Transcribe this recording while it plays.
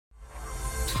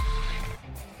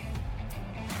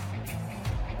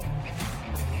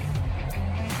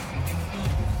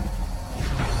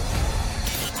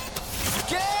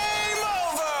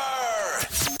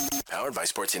Powered by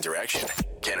Sports Interaction,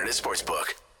 Canada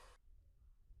Sportsbook.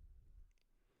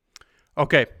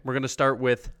 Okay, we're going to start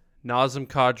with Nazem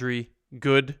Kadri,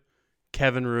 good,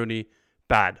 Kevin Rooney,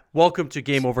 bad. Welcome to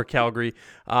Game Over Calgary.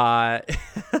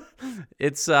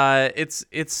 It's a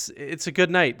good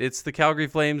night. It's the Calgary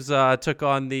Flames took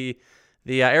on the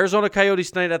Arizona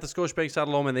Coyotes tonight at the Scotiabank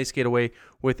Saddledome, and they skate away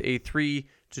with a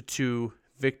 3-2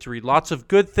 victory. Lots of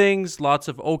good things, lots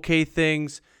of okay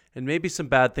things, and maybe some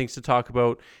bad things to talk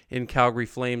about in Calgary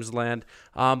Flames land.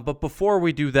 But before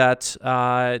we do that,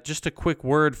 just a quick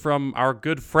word from our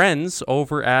good friends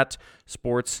over at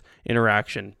Sports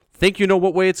Interaction. Think you know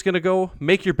what way it's going to go?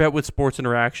 Make your bet with Sports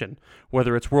Interaction.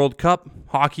 Whether it's World Cup,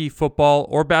 hockey, football,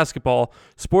 or basketball,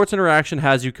 Sports Interaction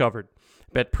has you covered.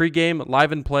 Bet pregame,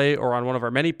 live and play, or on one of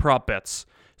our many prop bets.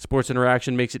 Sports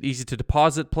Interaction makes it easy to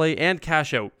deposit, play, and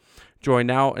cash out. Join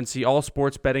now and see all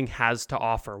sports betting has to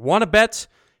offer. Want to bet?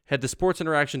 Head to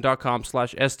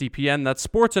sportsinteraction.com/SDPN. That's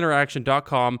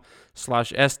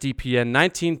sportsinteraction.com/SDPN.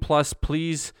 19 plus,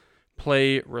 please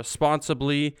play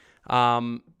responsibly.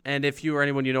 And if you or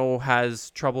anyone you know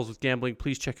has troubles with gambling,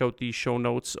 please check out the show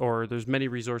notes, or there's many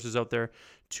resources out there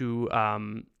to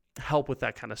help with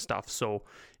that kind of stuff. So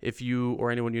if you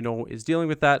or anyone you know is dealing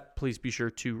with that, please be sure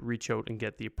to reach out and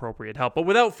get the appropriate help. But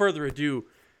without further ado,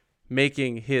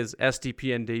 making his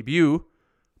SDPN debut,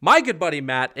 my good buddy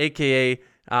Matt, a.k.a.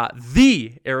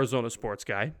 The Arizona Sports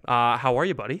Guy. How are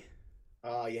you, buddy?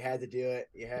 Oh, you had to do it.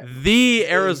 The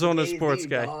Arizona Sports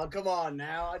Guy. Oh, come on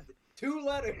now. 2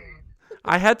 letters.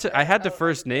 I had to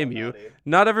first name you.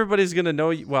 Not everybody's gonna know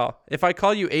you. Well, if I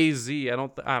call you AZ, I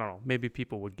don't know. Maybe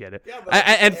people would get it. Yeah, but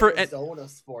Arizona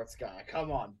Sports Guy.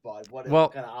 Come on, bud.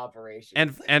 What kind of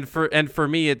operation? And for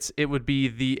me, it would be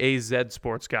the AZ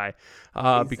Sports Guy,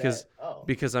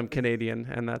 because I'm Canadian,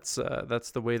 and that's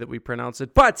the way that we pronounce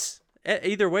it. But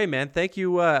either way, man, thank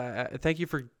you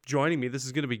for joining me. This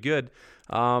is gonna be good.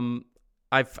 I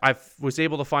was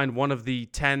able to find one of the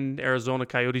 10 Arizona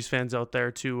Coyotes fans out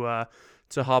there to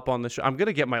hop on the show. I'm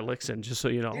gonna get my licks in, just so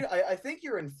you know. Dude, I think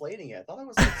you're inflating it. I thought it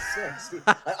was like 6.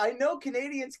 I know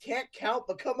Canadians can't count,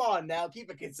 but come on now,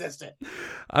 keep it consistent.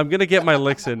 I'm gonna get my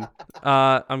licks in.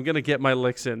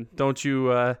 Don't you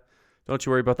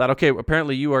worry about that. Okay,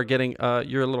 apparently you are getting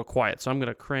you're a little quiet, so I'm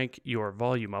gonna crank your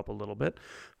volume up a little bit.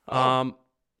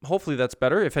 Hopefully that's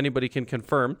better, if anybody can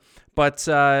confirm. But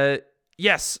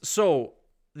yes, so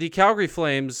the Calgary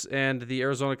Flames and the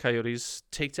Arizona Coyotes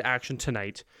take to action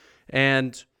tonight.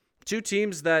 And two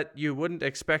teams that you wouldn't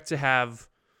expect to have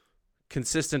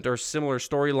consistent or similar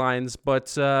storylines,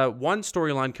 but one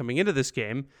storyline coming into this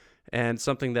game, and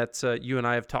something that you and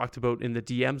I have talked about in the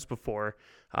DMs before,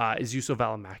 is Juuso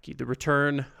Välimäki, the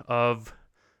return of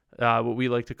what we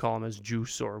like to call him as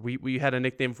Juice, or we had a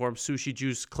nickname for him, Sushi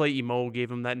Juice. Clay Emo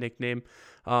gave him that nickname.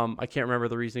 I can't remember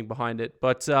the reasoning behind it,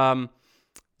 but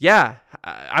yeah,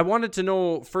 I wanted to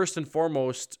know first and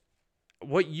foremost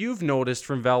what you've noticed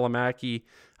from Välimäki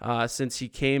since he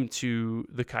came to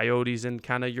the Coyotes, and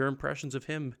kind of your impressions of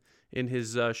him in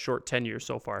his short tenure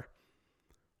so far.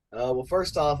 Well,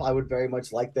 first off, I would very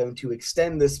much like them to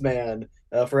extend this man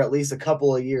for at least a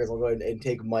couple of years. I'll go ahead and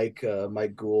take Mike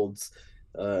Gould's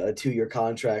a 2-year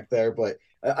contract there. But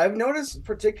I've noticed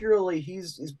particularly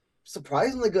he's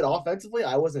surprisingly good offensively.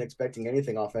 I wasn't expecting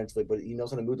anything offensively, but he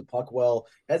knows how to move the puck well,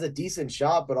 has a decent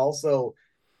shot, but also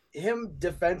him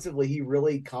defensively, he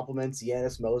really complements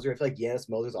Janis Moser. I feel like Janis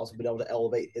Moser's also been able to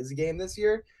elevate his game this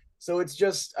year. So it's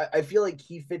just, I feel like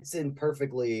he fits in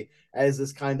perfectly as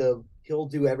this kind of, he'll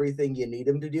do everything you need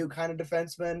him to do kind of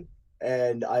defenseman.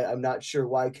 And I'm not sure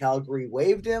why Calgary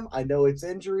waived him. I know it's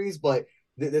injuries, but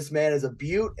this man is a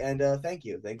beaut, and thank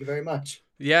you very much.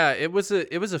 Yeah, it was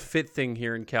a fit thing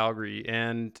here in Calgary,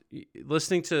 and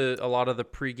listening to a lot of the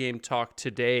pregame talk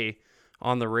today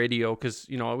on the radio, because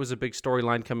it was a big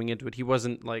storyline coming into it. He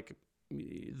wasn't like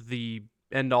the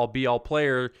end-all be-all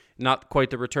player, not quite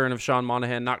the return of Sean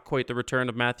Monahan, not quite the return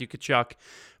of Matthew Tkachuk,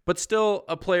 but still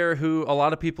a player who a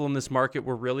lot of people in this market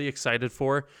were really excited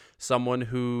for, someone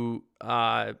who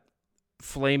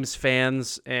Flames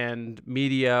fans and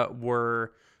media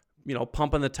were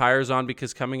pumping the tires on,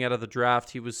 because coming out of the draft,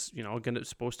 he was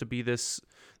supposed to be this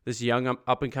young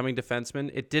up-and-coming defenseman.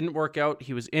 It didn't work out.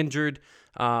 He was injured,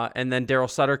 and then Daryl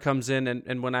Sutter comes in,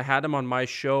 and when I had him on my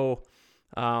show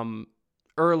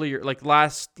earlier, like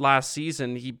last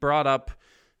season, he brought up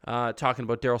talking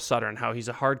about Daryl Sutter and how he's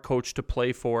a hard coach to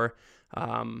play for,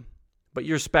 but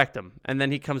you respect him. And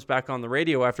then he comes back on the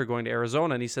radio after going to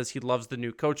Arizona, and he says he loves the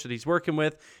new coach that he's working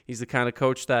with. He's the kind of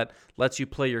coach that lets you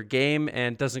play your game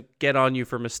and doesn't get on you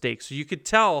for mistakes. So you could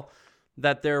tell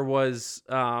that there was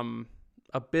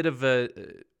a bit of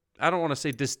I don't want to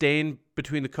say disdain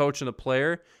between the coach and the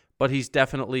player, but he's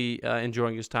definitely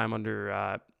enjoying his time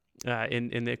under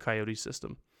in the Coyotes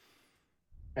system.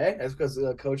 Hey, that's because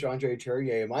Coach Andre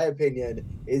Tournier, in my opinion,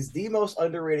 is the most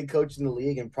underrated coach in the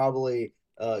league and probably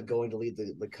going to lead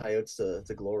the Coyotes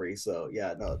to glory. So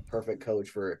yeah, no, perfect coach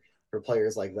for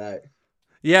players like that.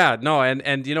 Yeah, no,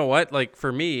 and you know what? Like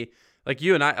for me, like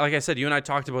you and I, like I said, you and I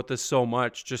talked about this so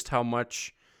much, just how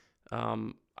much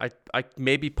I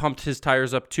maybe pumped his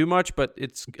tires up too much, but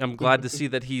I'm glad to see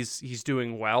that he's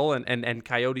doing well, and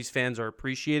Coyotes fans are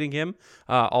appreciating him,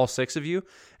 all six of you.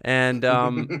 And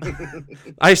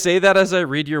I say that as I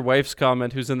read your wife's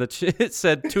comment, who's in the it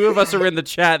said two of us are in the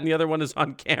chat and the other one is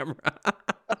on camera.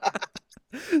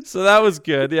 So that was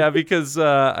good, yeah, because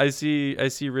I see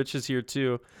Rich is here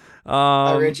too.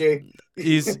 Hi, Richie.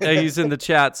 He's in the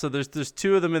chat, so there's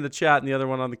two of them in the chat and the other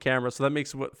one on the camera, so that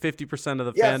makes what 50% of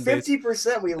the fan base.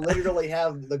 50%. We literally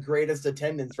have the greatest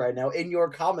attendance right now in your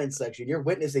comment section. You're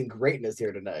witnessing greatness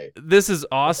here tonight. This is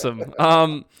awesome.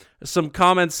 Some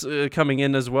comments coming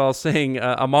in as well saying,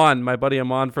 Amon, my buddy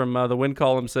Amon from the win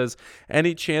column says,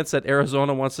 any chance that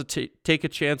Arizona wants to take a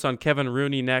chance on Kevin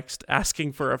Rooney next,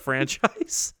 asking for a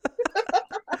franchise?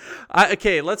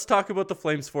 Okay, let's talk about the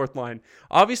Flames' fourth line.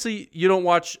 Obviously, you don't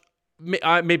watch,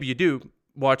 maybe you do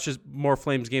watch more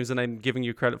Flames games than I'm giving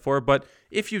you credit for, but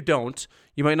if you don't,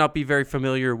 you might not be very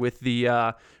familiar with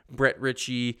the Brett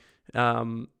Ritchie,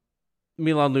 Milan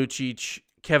Lucic,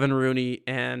 Kevin Rooney,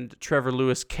 and Trevor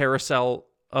Lewis carousel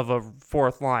of a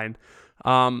fourth line.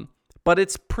 But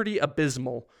it's pretty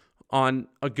abysmal on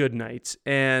a good night.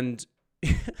 And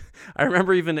I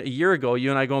remember even a year ago, you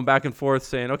and I going back and forth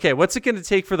saying, okay, what's it going to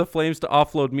take for the Flames to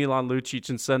offload Milan Lucic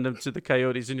and send him to the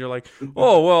Coyotes? And you're like,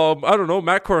 oh, well, I don't know.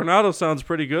 Matt Coronado sounds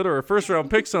pretty good, or a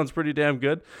first-round pick sounds pretty damn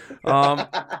good.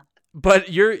 But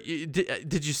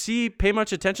did you pay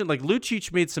much attention? Like,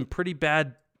 Lucic made some pretty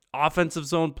bad offensive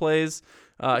zone plays.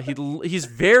 He's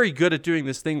very good at doing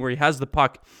this thing where he has the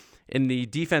puck in the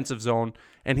defensive zone,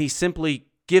 and he simply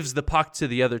gives the puck to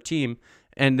the other team,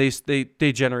 and they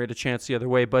generate a chance the other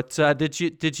way. But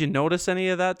did you notice any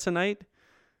of that tonight?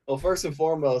 Well, first and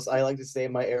foremost, I like to stay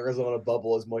in my Arizona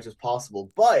bubble as much as possible.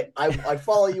 But I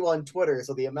follow you on Twitter,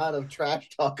 so the amount of trash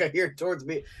talk I hear towards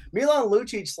me, Milan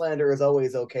Lucic slander is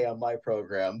always okay on my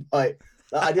program. But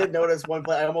I did notice one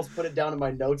play. I almost put it down in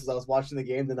my notes as I was watching the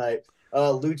game tonight.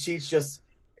 Lucic just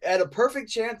had a perfect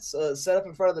chance, set up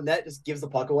in front of the net, just gives the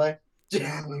puck away.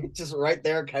 Just right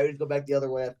there. Coyotes go back the other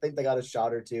way. I think they got a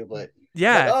shot or two, but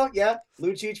yeah. Like, oh yeah,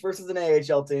 Lucic versus an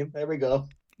AHL team. There we go.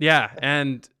 Yeah,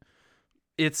 and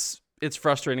it's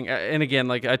frustrating. And again,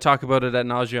 like I talk about it at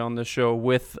nausea on the show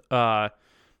with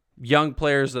young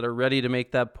players that are ready to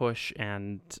make that push.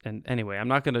 And anyway, I'm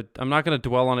not gonna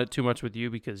dwell on it too much with you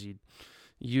because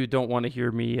you don't want to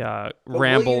hear me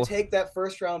ramble. Will you take that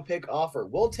first-round pick offer?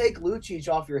 We'll take Lucic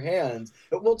off your hands.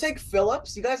 We'll take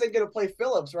Phillips. You guys ain't going to play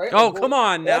Phillips, right? Oh, come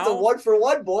on now. That's a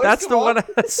one-for-one, boys. That's the one.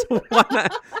 That's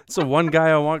the one guy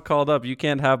I want called up. You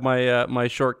can't have my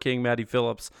short king, Matty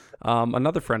Phillips,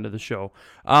 another friend of the show.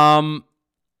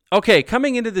 Okay,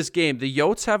 coming into this game, the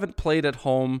Yotes haven't played at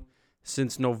home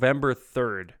since November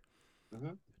 3rd.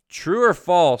 Mm-hmm. True or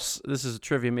false? This is a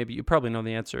trivia. Maybe you probably know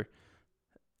the answer.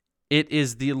 It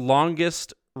is the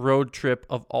longest road trip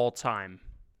of all time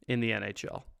in the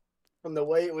NHL. From the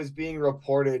way it was being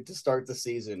reported to start the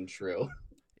season, true.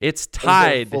 It's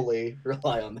tied. Fully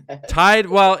rely on that. Tied.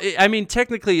 Well, I mean,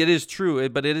 technically it is true,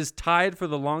 but it is tied for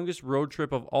the longest road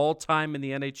trip of all time in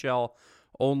the NHL.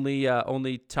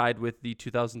 Only tied with the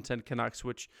 2010 Canucks,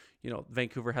 which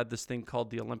Vancouver had this thing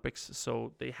called the Olympics,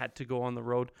 so they had to go on the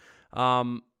road.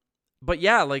 But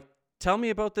yeah, like. Tell me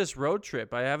about this road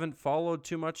trip. I haven't followed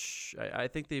too much. I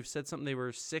think they've said something. They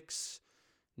were 6-9-1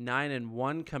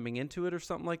 coming into it or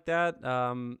something like that.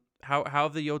 How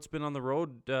have the Yotes been on the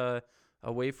road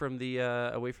away from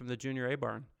the Junior A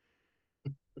barn?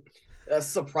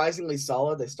 Surprisingly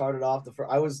solid. They started off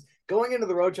I was going into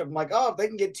the road trip. I'm like, oh, if they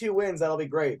can get 2 wins, that'll be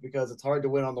great because it's hard to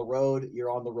win on the road.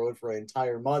 You're on the road for an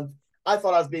entire month. I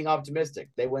thought I was being optimistic.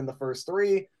 They win the first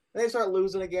 3. They start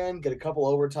losing again, get a couple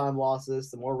overtime losses,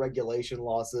 some more regulation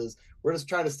losses. We're just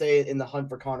trying to stay in the hunt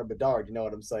for Connor Bedard, you know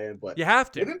what I'm saying? But you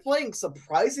have to. They've been playing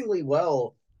surprisingly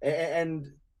well. And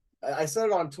I said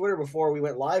it on Twitter before we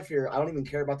went live here. I don't even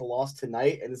care about the loss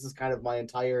tonight. And this is kind of my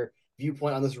entire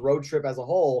viewpoint on this road trip as a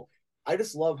whole. I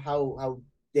just love how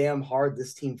damn hard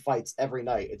this team fights every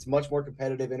night. It's much more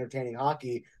competitive, entertaining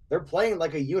hockey. They're playing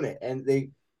like a unit, and they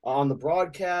on the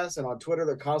broadcast and on Twitter,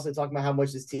 they're constantly talking about how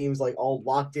much this team's like all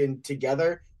locked in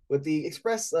together, with the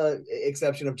express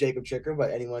exception of Jacob Chicker, but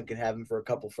anyone can have him for a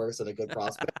couple firsts and a good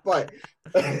prospect. But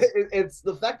it's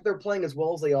the fact that they're playing as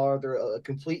well as they are. They're a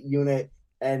complete unit,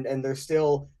 and they're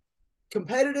still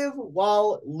competitive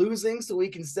while losing, so we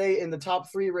can stay in the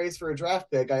top 3 race for a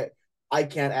draft pick. I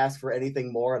can't ask for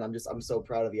anything more, and I'm so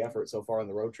proud of the effort so far on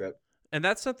the road trip. And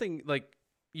that's something like,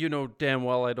 you know damn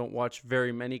well I don't watch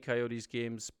very many Coyotes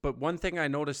games, but one thing I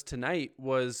noticed tonight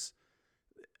was,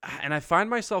 and I find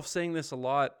myself saying this a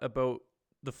lot about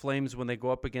the Flames when they go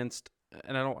up against,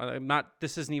 and I'm not,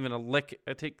 this isn't even a lick,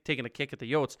 taking a kick at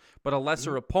the Yotes, but a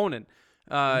lesser opponent.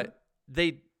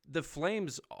 The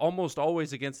Flames almost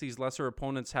always against these lesser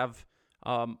opponents have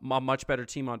a much better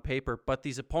team on paper, but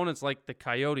these opponents like the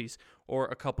Coyotes, or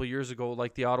a couple years ago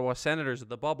like the Ottawa Senators at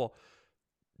the bubble,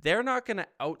 they're not going to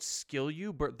outskill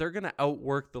you, but they're going to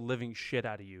outwork the living shit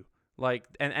out of you. Like,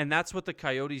 and that's what the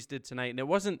Coyotes did tonight. And it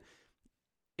wasn't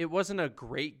a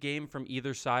great game from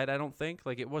either side, I don't think.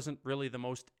 Like, it wasn't really the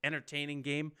most entertaining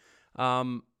game.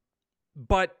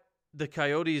 But the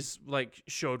Coyotes like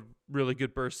showed really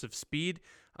good bursts of speed.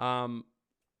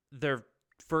 Their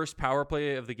first power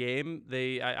play of the game,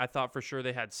 I thought for sure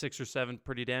they had 6 or 7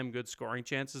 pretty damn good scoring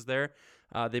chances there.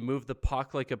 They moved the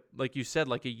puck like you said,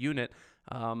 like a unit.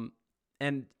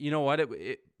 And you know what?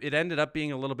 It ended up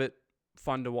being a little bit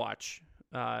fun to watch,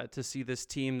 to see this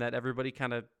team that everybody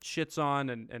kind of shits on.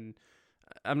 And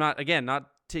I'm not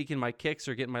taking my kicks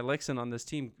or getting my licks in on this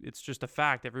team. It's just a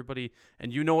fact. Everybody,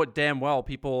 and you know it damn well,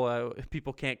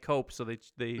 people can't cope, so they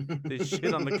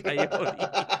shit on the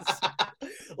Coyotes.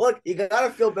 Look, you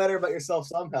gotta feel better about yourself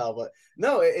somehow. But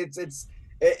no, it's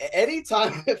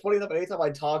anytime. Funny enough, anytime I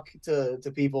talk to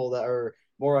people that are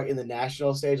more like in the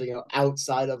national stage, like,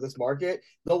 outside of this market,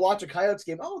 they'll watch a Coyotes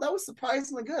game. Oh, that was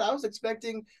surprisingly good. I was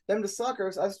expecting them to suck, or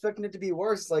I was expecting it to be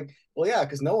worse. It's like, well, yeah,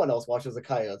 because no one else watches the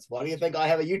Coyotes. Why do you think I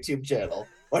have a YouTube channel?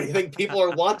 Why do you think people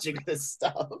are watching this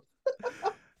stuff?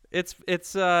 It's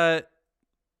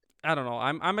I don't know.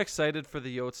 I'm excited for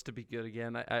the Yotes to be good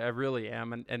again. I really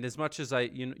am. And as much as I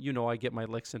get my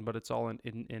licks in, but it's all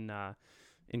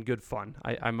in good fun.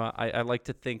 I like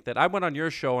to think that I went on your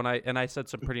show and I said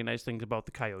some pretty nice things about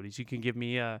the Coyotes. You can give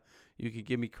me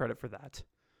credit for that.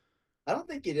 I don't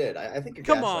think you did. I think you're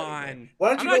Come gaslighting on. me.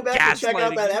 Why don't you go back and check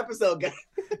out that episode, guys?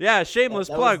 Yeah, shameless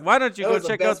plug. Why don't you go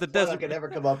check out the desert? I could ever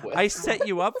come up with. I set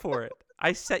you up for it.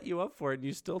 And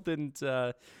you still didn't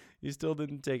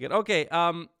take it. Okay.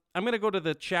 I'm going to go to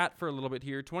the chat for a little bit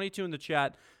here. 22 in the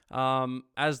chat.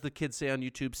 As the kids say on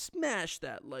YouTube, smash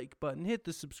that like button, hit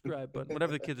the subscribe button,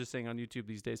 whatever the kids are saying on YouTube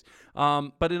these days.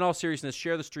 But in all seriousness,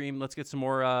 share the stream. Let's get some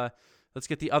more, let's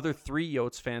get the other 3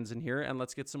 Yotes fans in here, and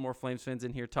let's get some more Flames fans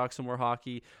in here, talk some more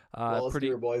hockey. Let's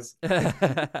do it, boys.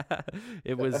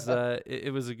 It was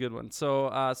a good one.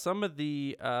 So some of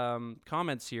the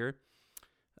comments here.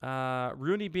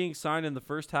 Rooney being signed in the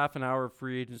first half an hour of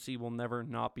free agency will never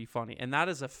not be funny, and that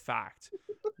is a fact.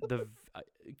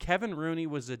 Kevin Rooney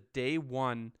was a day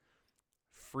 1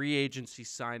 free agency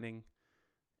signing,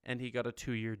 and he got a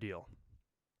 2-year deal.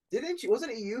 Didn't you?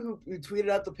 Wasn't it you who tweeted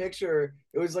out the picture?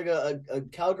 It was like a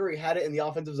Calgary had it in the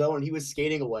offensive zone, and he was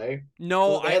skating away.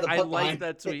 No, so I like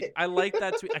that tweet. I like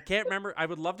that tweet. I can't remember. I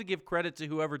would love to give credit to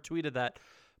whoever tweeted that,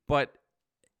 but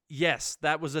yes,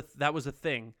 that was a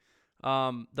thing.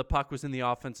 The puck was in the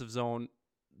offensive zone.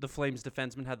 The Flames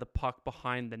defenseman had the puck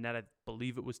behind the net. I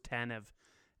believe it was Tanev,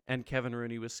 and Kevin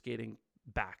Rooney was skating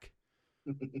back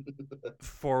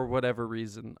for whatever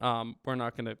reason. We're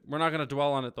not gonna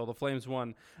dwell on it though. The Flames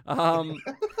won.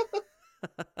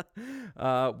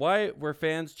 Why were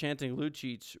fans chanting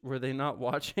Lucic? Were they not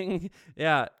watching?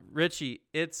 Yeah, Richie.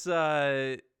 It's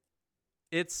those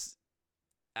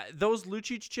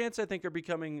Lucic chants, I think, are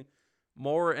becoming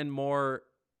more and more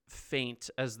faint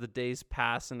as the days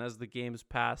pass and as the games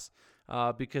pass,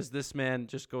 because this man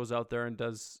just goes out there and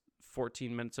does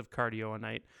 14 minutes of cardio a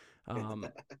night.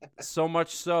 So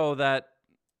much so that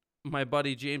my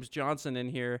buddy James Johnson in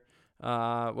here,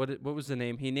 what was the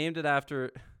name? He named it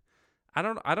after, I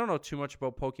don't know too much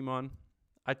about Pokemon.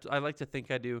 I like to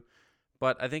think I do,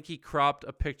 but I think he cropped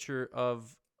a picture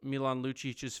of Milan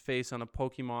Lucic's face on a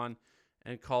Pokemon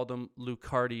and called him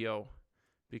Lucardio,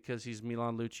 because he's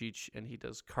Milan Lucic and he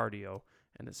does cardio,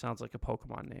 and it sounds like a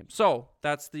Pokemon name. So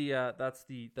that's the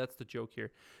joke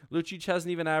here. Lucic hasn't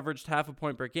even averaged half a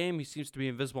point per game. He seems to be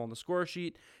invisible on the score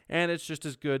sheet, and it's just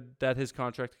as good that his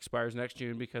contract expires next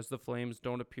June because the Flames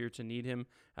don't appear to need him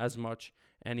as much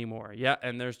anymore. Yeah,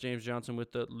 and there's James Johnson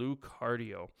with the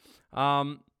Lucardio.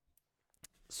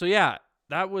 So yeah,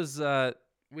 that was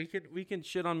we can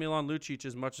shit on Milan Lucic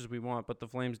as much as we want, but the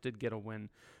Flames did get a win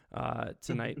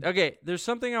tonight. Okay, there's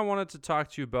something I wanted to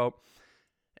talk to you about,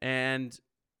 and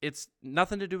it's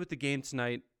nothing to do with the game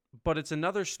tonight, but it's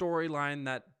another storyline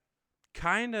that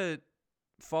kind of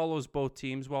follows both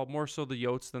teams. Well, more so the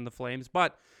Yotes than the Flames,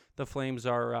 but the Flames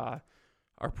are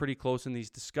pretty close in these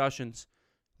discussions.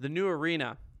 The new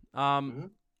arena.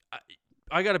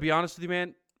 I got to be honest with you,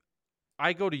 man.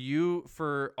 I go to you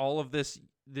for all of this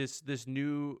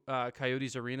new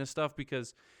Coyotes arena stuff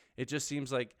because it just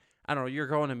seems like, I don't know, you're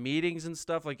going to meetings and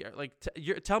stuff.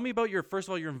 Tell me about first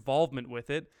of all, your involvement with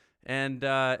it, and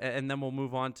then we'll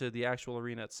move on to the actual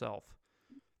arena itself.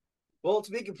 Well,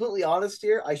 to be completely honest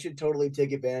here, I should totally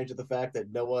take advantage of the fact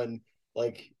that no one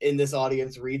in this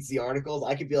audience reads the articles.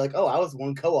 I could be like, oh, I was the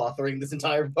one co-authoring this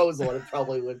entire proposal, and it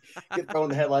probably would get thrown in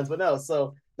the headlines. But no,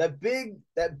 so that big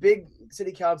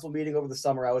city council meeting over the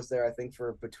summer, I was there, I think,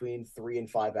 for between 3 and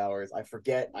 5 hours. I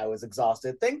forget. I was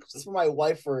exhausted. Thanks for my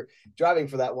wife for driving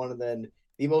for that one. And then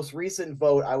the most recent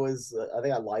vote, I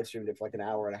think I live streamed it for like an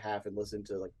hour and a half and listened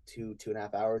to like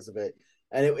 2.5 hours of it.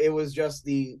 And it was just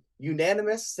the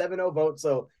unanimous 7-0 vote.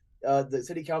 So the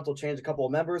city council changed a couple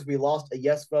of members. We lost a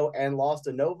yes vote and lost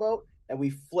a no vote, and we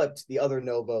flipped the other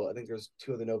no vote. I think there's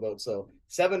 2 of the no votes. So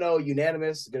 7-0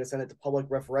 unanimous, going to send it to public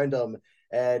referendum.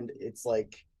 And it's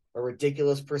like a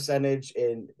ridiculous percentage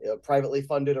in a privately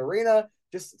funded arena.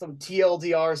 Just some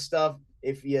TLDR stuff.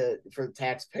 For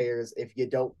taxpayers, if you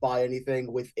don't buy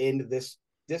anything within this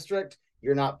district,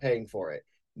 you're not paying for it.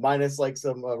 Minus like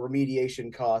some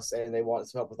remediation costs, and they want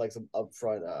some help with like some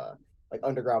upfront like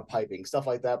underground piping, stuff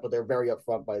like that. But they're very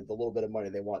upfront by the little bit of money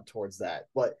they want towards that.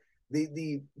 But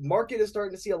the market is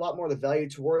starting to see a lot more of the value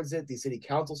towards it. The city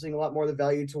council seeing a lot more of the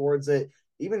value towards it.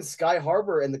 Even Sky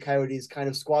Harbor and the Coyotes kind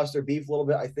of squashed their beef a little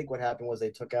bit. I think what happened was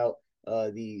they took out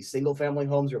the single family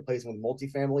homes, replacing with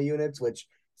multifamily units, which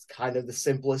is kind of the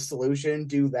simplest solution.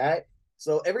 Do that.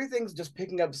 So everything's just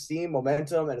picking up steam,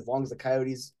 momentum, and as long as the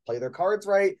Coyotes play their cards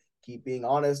right, keep being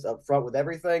honest up front with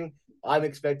everything, I'm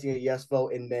expecting a yes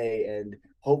vote in May, and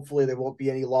hopefully there won't be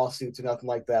any lawsuits or nothing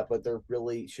like that, but there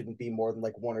really shouldn't be more than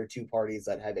like 1 or 2 parties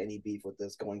that have any beef with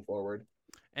this going forward.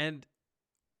 And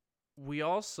we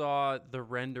all saw the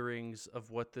renderings of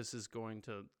what this is going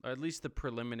to, or at least the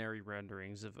preliminary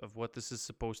renderings of what this is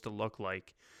supposed to look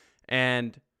like.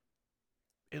 And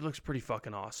it looks pretty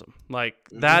fucking awesome. Like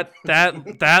that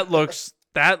looks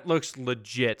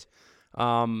legit.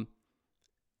 Does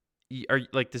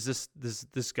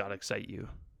this gotta excite you,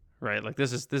 right? Like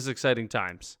this is exciting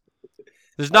times.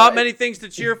 There's not many things to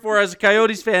cheer for as a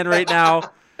Coyotes fan right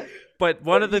now, but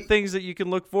one of the things that you can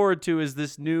look forward to is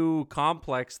this new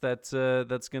complex that's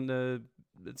gonna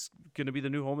be the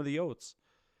new home of the Yotes.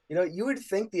 You know, you would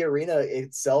think the arena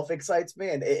itself excites me,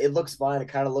 and it looks fine. It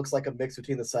kind of looks like a mix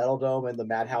between the Saddle Dome and the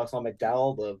Madhouse on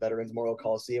McDowell, the Veterans Memorial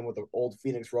Coliseum where the old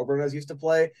Phoenix Roadrunners used to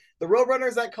play. The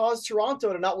Roadrunners that caused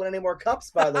Toronto to not win any more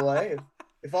cups, by the way.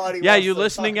 If anybody yeah, you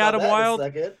listening, Adam Wild?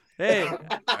 Hey,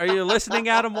 are you listening,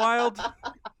 Adam Wild?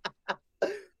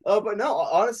 But no,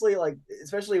 honestly, like,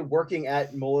 especially working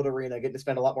at Mullet Arena, getting to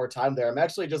spend a lot more time there, I'm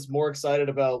actually just more excited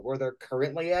about where they're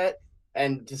currently at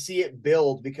and to see it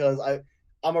build, because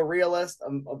I'm a realist.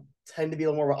 I tend to be a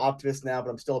little more of an optimist now, but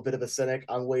I'm still a bit of a cynic.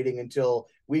 I'm waiting until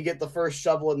we get the first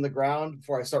shovel in the ground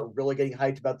before I start really getting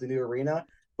hyped about the new arena.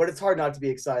 But it's hard not to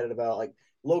be excited about. Like,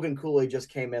 Logan Cooley just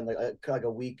came in like a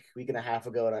week and a half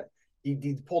ago, and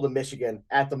he pulled a Michigan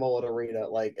at the Mullet Arena.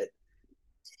 Like,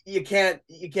 you can't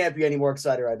be any more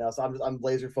excited right now. So I'm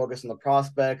laser focused on the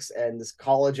prospects and this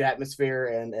college atmosphere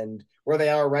and where they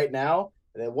are right now.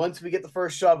 And then once we get the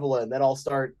first shovel in, then I'll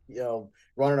start,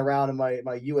 running around in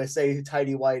my USA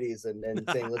tidy whities and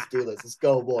saying, let's do this. Let's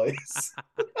go, boys.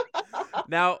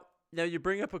 Now you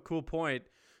bring up a cool point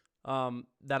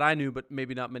that I knew, but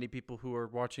maybe not many people who are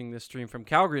watching this stream from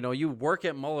Calgary know. You work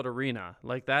at Mullet Arena.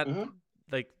 Like that,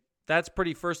 that's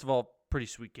first of all, pretty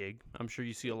sweet gig. I'm sure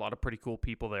you see a lot of pretty cool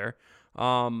people there.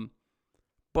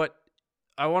 But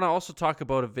I want to also talk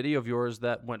about a video of yours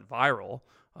that went viral.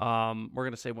 We're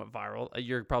going to say went viral.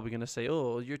 You're probably going to say,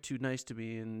 oh, you're too nice to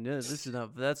me. And that's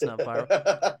not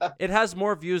viral. It has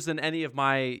more views than any of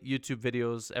my YouTube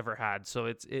videos ever had. So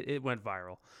it went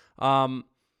viral.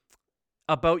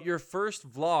 About your first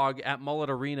vlog at Mullet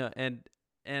Arena.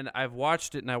 And I've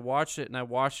watched it and I watched it and I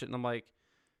watched it. And I'm like,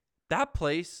 that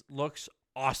place looks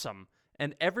awesome.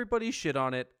 And everybody shit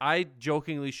on it. I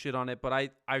jokingly shit on it. But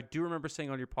I do remember saying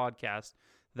on your podcast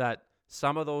that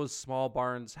some of those small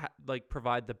barns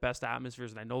provide the best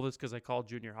atmospheres, and I know this because I call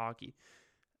junior hockey.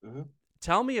 Mm-hmm.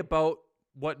 Tell me about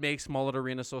what makes Mullet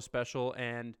Arena so special,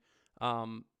 and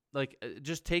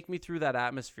just take me through that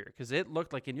atmosphere, because it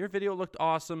looked like in your video it looked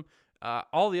awesome.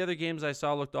 All the other games I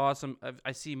saw looked awesome.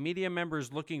 I see media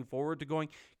members looking forward to going.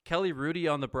 Kelly Rudy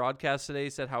on the broadcast today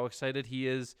said how excited he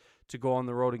is to go on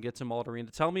the road and get to Mullet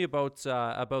Arena. Tell me about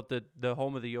the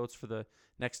home of the Yotes for the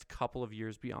next couple of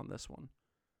years beyond this one.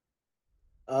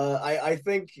 I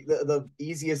think the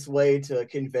easiest way to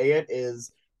convey it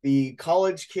is the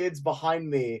college kids behind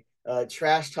me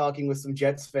trash talking with some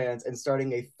Jets fans and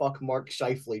starting a "fuck Mark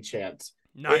Scheifele" chant.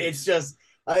 Nice. It's just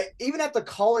even at the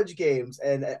college games,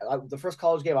 and the first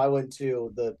college game I went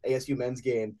to, the ASU men's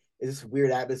game, is this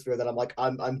weird atmosphere that I'm like,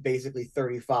 I'm basically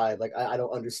 35. Like I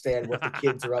don't understand what the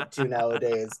kids are up to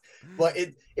nowadays. But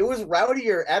it was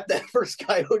rowdier at that first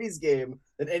Coyotes game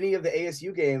than any of the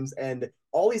ASU games, and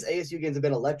all these ASU games have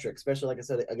been electric, especially like I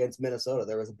said against Minnesota.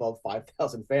 There was above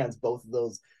 5,000 fans both of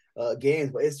those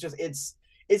games. But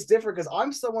it's different because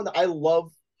I'm someone that I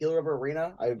love Gila River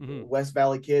Arena. I'm West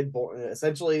Valley kid,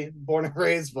 essentially born and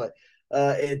raised, but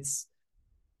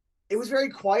it was very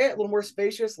quiet, a little more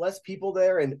spacious, less people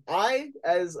there. And I,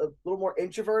 as a little more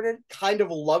introverted, kind of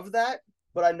love that.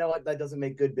 But I know that doesn't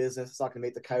make good business. It's not going to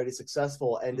make the Coyotes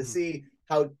successful. And to see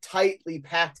how tightly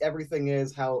packed everything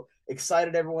is, how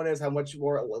excited everyone is, how much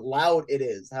more loud it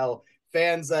is, how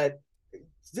fans that,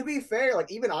 to be fair,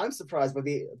 like even I'm surprised by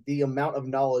the amount of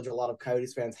knowledge a lot of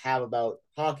Coyotes fans have about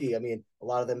hockey. I mean, a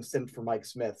lot of them simped for Mike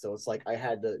Smith, so it's like I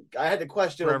had to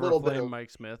question Forever a little flame bit of Mike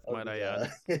Smith, might I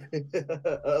add,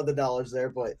 of the knowledge there.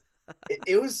 But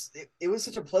it was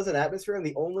such a pleasant atmosphere, and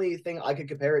the only thing I could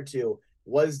compare it to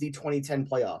was the 2010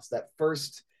 playoffs. That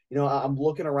first, I'm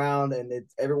looking around and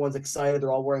everyone's excited.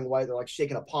 They're all wearing white. They're like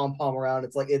shaking a pom pom around.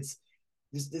 It's like it's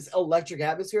this electric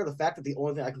atmosphere. The fact that the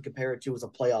only thing I can compare it to was a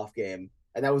playoff game.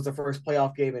 And that was the first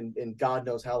playoff game in God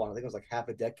knows how long. I think it was like half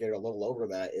a decade or a little over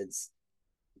that.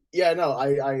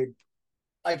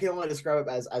 I can only describe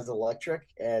it as electric.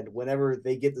 And whenever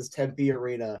they get this Tempe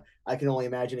arena, I can only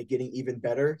imagine it getting even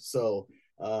better. So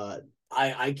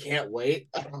I can't wait.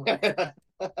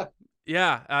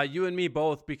 Yeah, you and me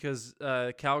both, because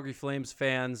Calgary Flames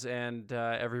fans and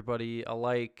everybody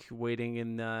alike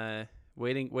waiting to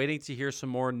hear some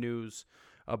more news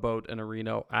about an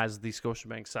arena as the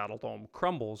Scotiabank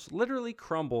Saddledome literally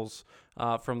crumbles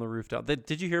from the rooftop.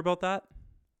 Did you hear about that?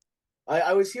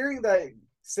 I was hearing that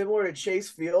similar to Chase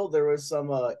Field, there was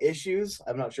some issues.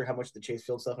 I'm not sure how much the Chase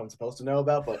Field stuff I'm supposed to know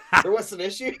about, but there was some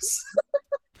issues.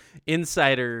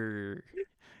 Insider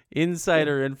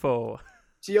info.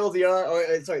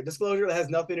 TLDR, disclosure that has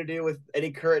nothing to do with any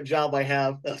current job I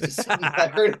have. That was just something I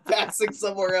heard it passing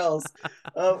somewhere else.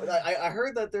 I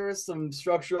heard that there was some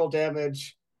structural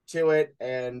damage to it,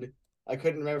 and I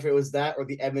couldn't remember if it was that or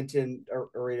the Edmonton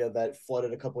arena that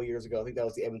flooded a couple years ago. I think that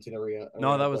was the Edmonton arena.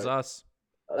 No, that was us.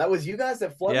 That was you guys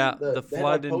that flooded. Yeah, the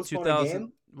flood in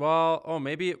 2000. Well,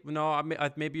 maybe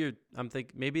I'm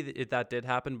thinking maybe that did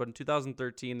happen, but in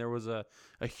 2013 there was a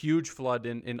huge flood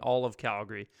in all of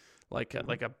Calgary. Like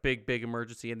a big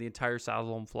emergency, and the entire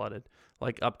Saddledome flooded,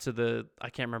 like up to I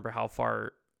can't remember how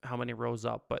many rows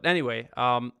up. But anyway,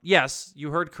 yes,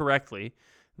 you heard correctly.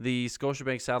 The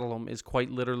Scotiabank Saddledome is quite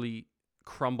literally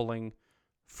crumbling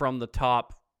from the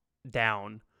top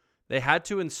down. They had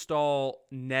to install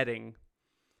netting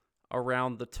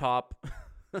around the top,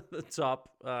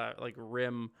 like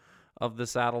rim of the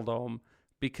Saddledome,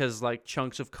 because like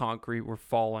chunks of concrete were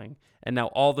falling. And now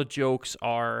all the jokes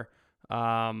are,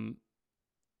 you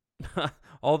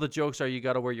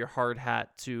got to wear your hard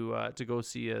hat to go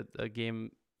see a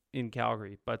game in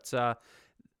Calgary. But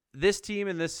this team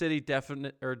in this city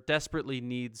desperately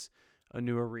needs a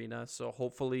new arena. So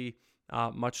hopefully,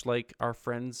 much like our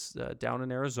friends down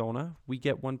in Arizona, we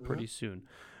get one pretty soon.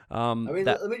 Let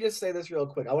me just say this real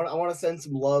quick. I want to send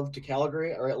some love to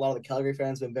Calgary. All right, a lot of the Calgary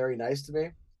fans have been very nice to me.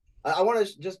 I want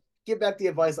to just give back the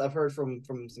advice I've heard from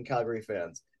some Calgary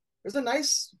fans. There's a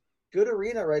nice, good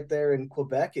arena right there in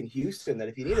Quebec and Houston that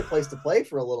if you need a place to play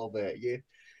for a little bit, you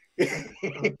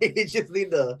just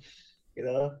need to,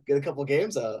 get a couple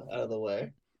games out of the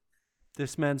way.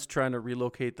 This man's trying to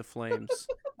relocate the Flames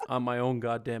on my own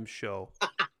goddamn show.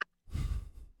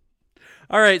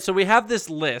 All right, so we have this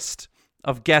list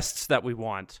of guests that we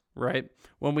want, right?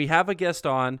 When we have a guest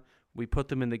on, we put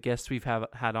them in the guests we've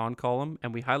had on column,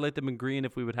 and we highlight them in green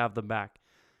if we would have them back.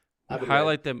 We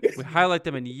highlight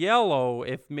them in yellow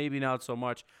if maybe not so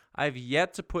much. I've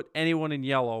yet to put anyone in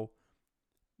yellow.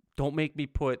 Don't make me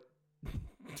put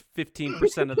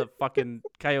 15% of the fucking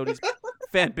Coyotes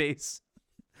fan base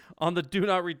on the do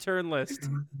not return list.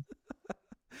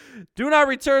 Do not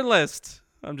return list.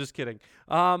 I'm just kidding.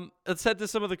 Let's head to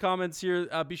some of the comments here.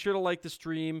 Be sure to like the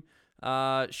stream,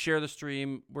 share the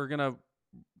stream. We're going to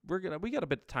we got a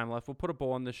bit of time left. We'll put a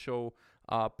bow on this show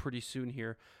pretty soon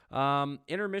here.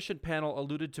 Intermission panel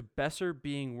alluded to Besser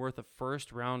being worth a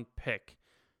first-round pick.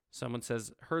 Someone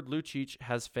says, heard Lucic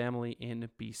has family in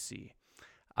BC.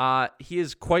 He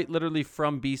is quite literally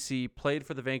from BC, played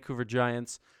for the Vancouver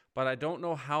Giants, but I don't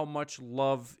know how much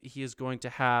love he is going to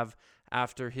have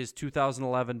after his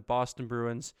 2011 Boston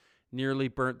Bruins nearly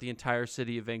burnt the entire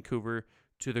city of Vancouver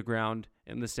to the ground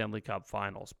in the Stanley Cup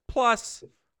Finals. Plus,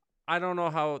 I don't know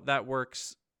how that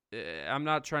works. I'm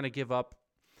not trying to give up.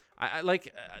 I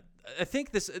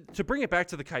think this, to bring it back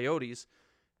to the Coyotes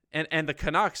and the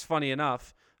Canucks, funny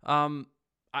enough,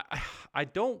 I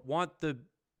don't want the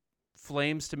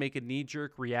Flames to make a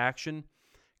knee-jerk reaction,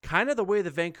 kind of the way the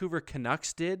Vancouver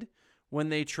Canucks did when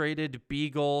they traded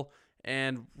Beagle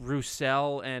and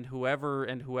Roussel and whoever.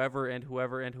 King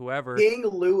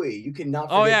Louis. You cannot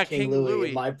forget King Louis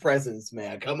in my presence,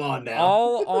 man. Come on now.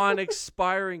 All on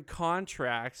expiring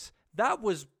contracts. That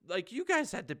was, like, you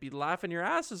guys had to be laughing your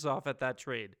asses off at that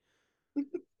trade.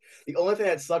 The only thing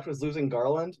that sucked was losing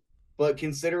Garland, but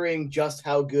considering just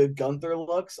how good Gunther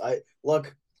looks,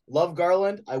 love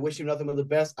Garland. I wish him nothing but the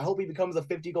best. I hope he becomes a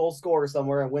 50-goal scorer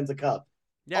somewhere and wins a cup.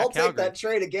 Yeah, I'll Calgary. take that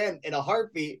trade again in a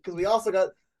heartbeat, because we also got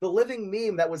the living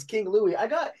meme that was King Louis. I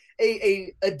got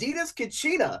a Adidas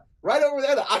Kachina right over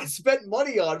there that I spent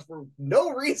money on for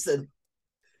no reason.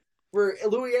 For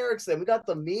Louis Eriksson, we got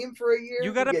the meme for a year.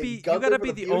 You gotta be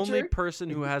the only person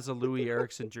who has a Louis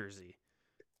Eriksson jersey.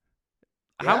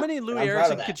 Yeah, how many Louis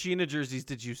Eriksson Kachina jerseys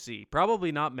did you see?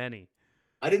 Probably not many.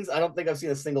 I don't think I've seen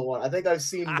a single one. I think I've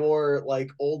seen more like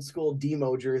old school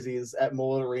Demo jerseys at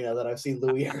Mullen Arena than I've seen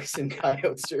Louis Eriksson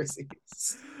Coyotes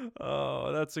jerseys.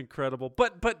 Oh, that's incredible.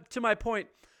 But to my point,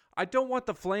 I don't want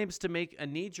the Flames to make a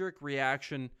knee-jerk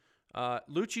reaction.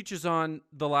 Lucic is on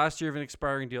the last year of an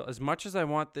expiring deal. As much as I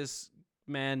want this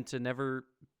man to never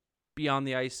be on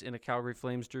the ice in a Calgary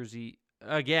Flames jersey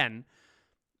again,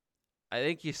 I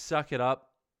think you suck it up.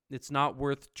 It's not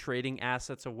worth trading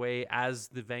assets away as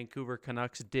the Vancouver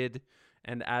Canucks did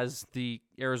and as the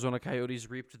Arizona Coyotes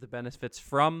reaped the benefits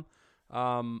from.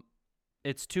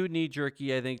 It's too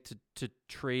knee-jerky, I think, to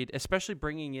trade, especially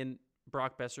bringing in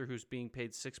Brock Besser, who's being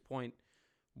paid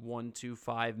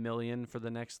 $6.125 million for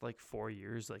the next 4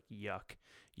 years. Like, yuck.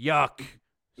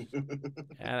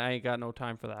 And I ain't got no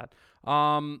time for that.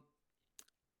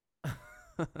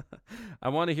 I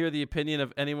want to hear the opinion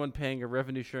of anyone paying a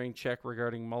revenue-sharing check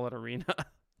regarding Mullet Arena.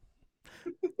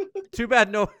 Too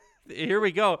bad no. Here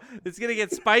we go. It's gonna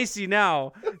get spicy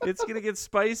now. It's gonna get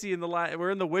spicy in the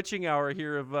we're in the witching hour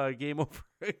here of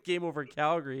Game Over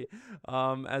Calgary.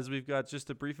 As we've got just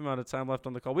a brief amount of time left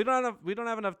on the call. We don't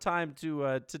have enough time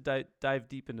to dive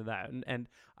deep into that, and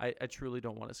I truly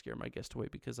don't want to scare my guest away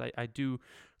because I do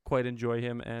quite enjoy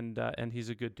him and he's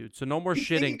a good dude. So no more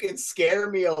shitting. You can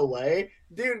scare me away,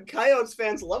 dude. Coyotes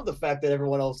fans love the fact that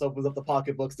everyone else opens up the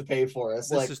pocketbooks to pay for us.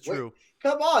 This is true. Wait,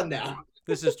 come on now.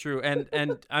 This is true, and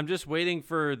I'm just waiting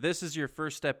for this is your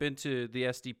first step into the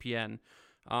SDPN.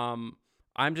 I'm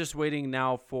just waiting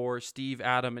now for Steve,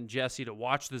 Adam, and Jesse to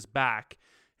watch this back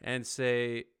and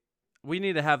say, we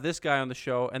need to have this guy on the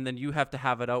show, and then you have to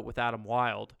have it out with Adam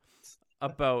Wild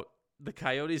about the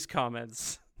Coyotes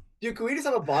comments. Dude, can we just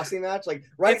have a boxing match?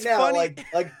 It's now, funny.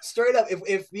 like straight up,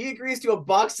 if he agrees to a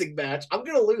boxing match, I'm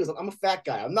gonna lose. I'm a fat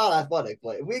guy. I'm not athletic,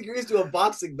 but if he agrees to a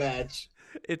boxing match,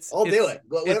 I'll do it.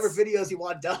 Whatever videos you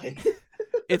want done.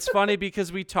 It's funny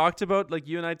because we talked about,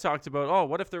 you and I talked about, oh,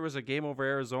 what if there was a Game Over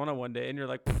Arizona one day? And you're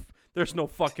like, there's no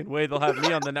fucking way they'll have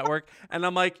me on the network. And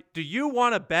I'm like, do you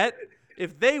want to bet?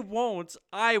 If they won't,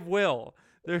 I will.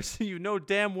 You know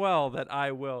damn well that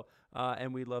I will.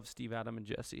 And we love Steve, Adam, and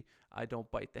Jesse. I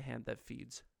don't bite the hand that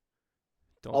feeds.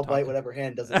 I'll bite whatever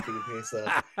hand doesn't feed me. So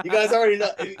you guys already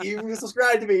know. You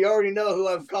subscribe to me. You already know who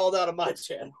I've called out on my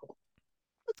channel.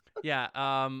 Yeah.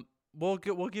 We'll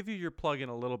give you your plug in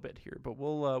a little bit here, but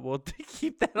we'll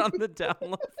keep that on the down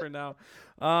low for now.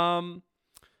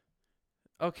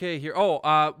 Okay, here.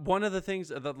 Oh, one of the things,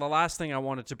 the last thing I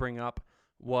wanted to bring up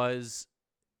was,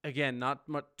 again, not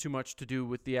too much to do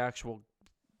with the actual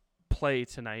play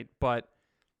tonight, but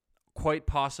quite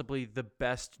possibly the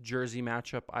best jersey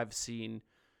matchup I've seen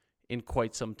in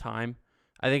quite some time.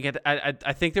 I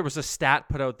think there was a stat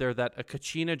put out there that a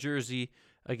Kachina jersey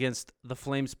against the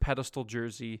Flames pedestal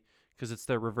jersey, because it's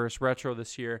their reverse retro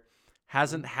this year,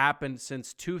 hasn't happened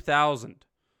since 2000.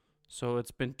 So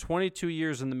it's been 22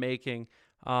 years in the making.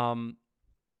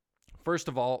 First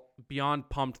of all, beyond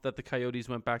pumped that the Coyotes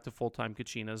went back to full-time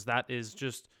Kachinas. That is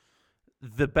just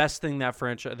the best thing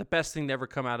the best thing to ever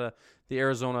come out of the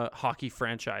Arizona hockey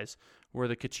franchise were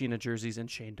the Kachina jerseys and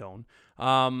Shane Doan.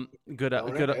 Good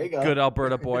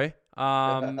Alberta boy.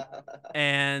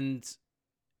 And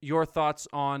your thoughts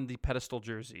on the pedestal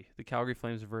jersey, the Calgary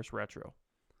Flames versus retro.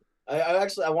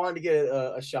 I wanted to get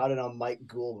a shot in on Mike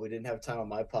Gould. We didn't have time on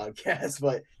my podcast,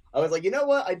 but I was like, you know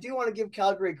what? I do want to give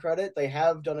Calgary credit. They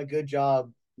have done a good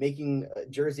job making a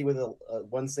jersey with a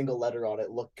one single letter on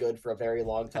it look good for a very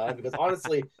long time. Because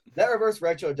honestly, that reverse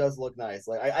retro does look nice.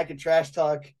 Like I could trash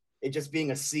talk it just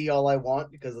being a C all I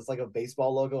want because it's like a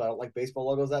baseball logo. I don't like baseball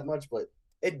logos that much, but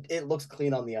it looks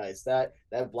clean on the ice. That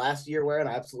blast you're wearing,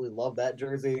 I absolutely love that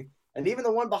jersey. And even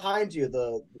the one behind you,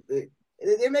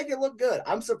 they make it look good.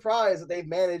 I'm surprised that they've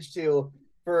managed to,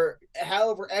 for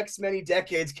however X many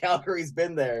decades Calgary's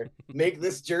been there, make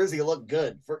this jersey look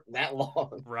good for that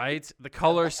long. Right? The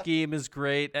color scheme is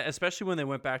great, especially when they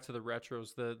went back to the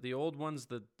retros. The old ones,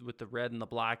 with the red and the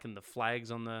black and the flags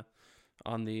on the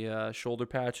shoulder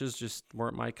patches just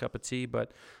weren't my cup of tea.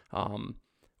 But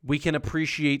we can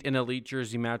appreciate an elite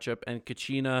jersey matchup, and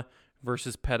Kachina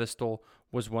versus Pedestal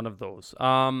was one of those.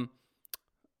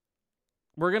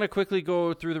 We're going to quickly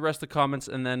go through the rest of the comments,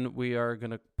 and then we are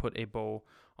going to put a bow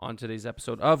on today's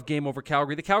episode of Game Over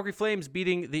Calgary. The Calgary Flames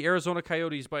beating the Arizona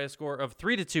Coyotes by a score of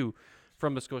 3-2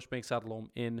 from the Scotiabank Saddledome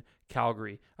in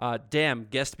Calgary. Damn,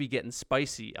 guest be getting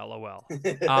spicy, LOL.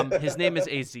 His name is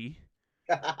AZ.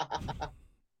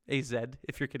 AZ,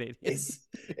 if you're Canadian.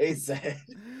 AZ.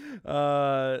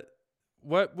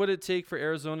 What would it take for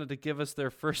Arizona to give us their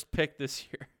first pick this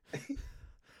year?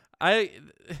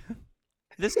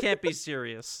 This can't be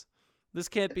serious. This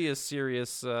can't be a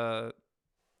serious comment.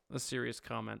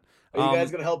 Are you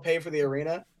guys gonna help pay for the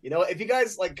arena? You know, if you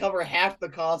guys cover half the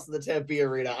cost of the Tempe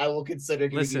arena, I will consider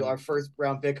giving you our first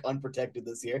round pick unprotected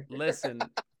this year. Listen,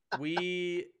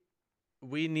 we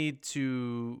need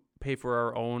to pay for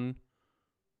our own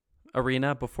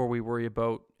arena before we worry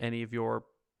about any of your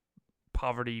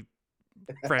poverty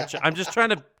franchise. I'm just trying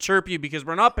to chirp you because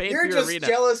we're not paying for your arena. You're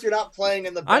just jealous you're not playing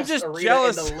in the best arena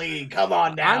in the league. Come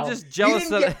on now. I'm just jealous. You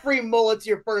didn't get free mullets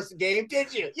your first game,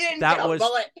 did you? You didn't get a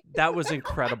mullet. That was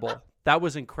incredible. That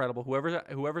was incredible.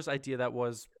 Whoever's idea that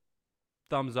was,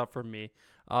 thumbs up from me.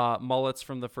 Mullets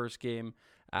from the first game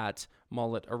at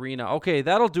Mullet Arena. Okay,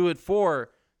 that'll do it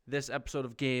for this episode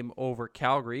of Game Over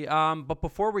Calgary. But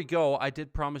before we go, I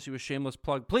did promise you a shameless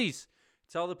plug. Please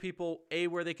tell the people, A,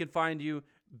 where they can find you,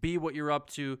 B, what you're up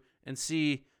to, and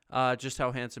C, just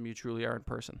how handsome you truly are in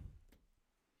person.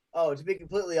 Oh, to be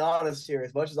completely honest here,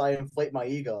 as much as I inflate my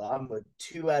ego, I'm a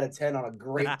 2 out of 10 on a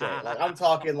great day. I'm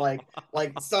talking like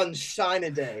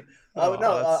sunshine day.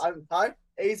 I'm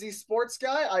AZ Sports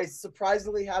Guy. I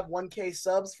surprisingly have 1K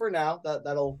subs for now.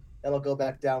 That'll go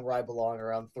back down where I belong,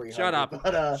 around 300. Shut up.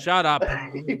 But, Shut up.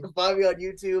 You can find me on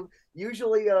YouTube.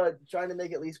 Usually trying to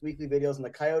make at least weekly videos on the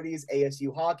Coyotes,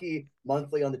 ASU hockey,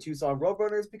 monthly on the Tucson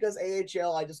Roadrunners, because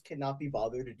AHL, I just cannot be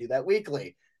bothered to do that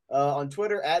weekly. On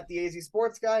Twitter at the AZ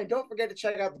Sports Guy. And don't forget to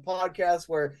check out the podcast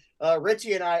where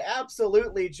Richie and I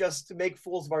absolutely just make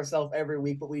fools of ourselves every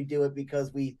week, but we do it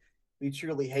because we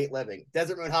truly hate living.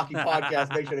 Desert Moon Hockey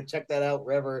Podcast. Make sure to check that out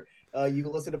wherever you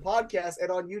can listen to podcasts and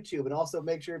on YouTube. And also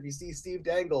make sure if you see Steve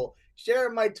Dangle, share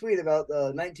my tweet about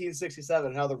 1967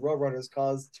 and how the Roadrunners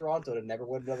caused Toronto to never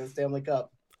win another Stanley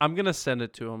Cup. I'm going to send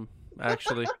it to him,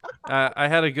 actually. I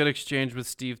had a good exchange with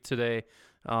Steve today,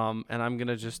 and I'm going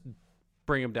to just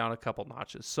bring him down a couple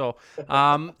notches. So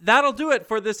that'll do it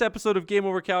for this episode of Game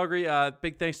Over Calgary.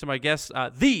 Big thanks to my guest,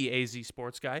 the AZ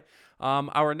Sports Guy.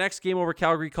 Our next Game Over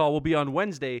Calgary call will be on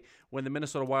Wednesday when the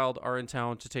Minnesota Wild are in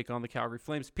town to take on the Calgary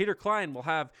Flames. Peter Klein will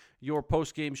have your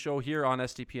post-game show here on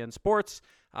SDPN Sports.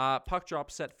 Puck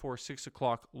drop set for 6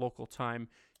 o'clock local time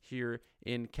here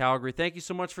in Calgary. Thank you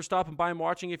so much for stopping by and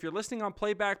watching. If you're listening on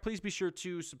playback, please be sure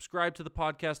to subscribe to the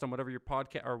podcast on whatever your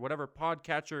podcast or whatever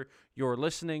podcatcher you're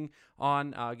listening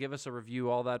on. Give us a review,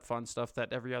 all that fun stuff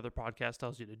that every other podcast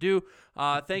tells you to do.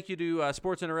 Thank you to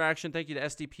Sports Interaction. Thank you to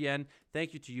SDPN.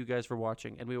 Thank you to you guys for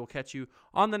watching, and we will catch you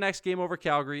on the next Game Over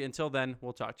Calgary. Until then,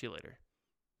 we'll talk to you later.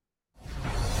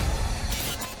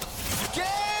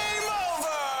 Game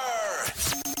over!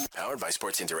 Powered by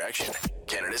Sports Interaction,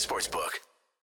 Canada Sportsbook.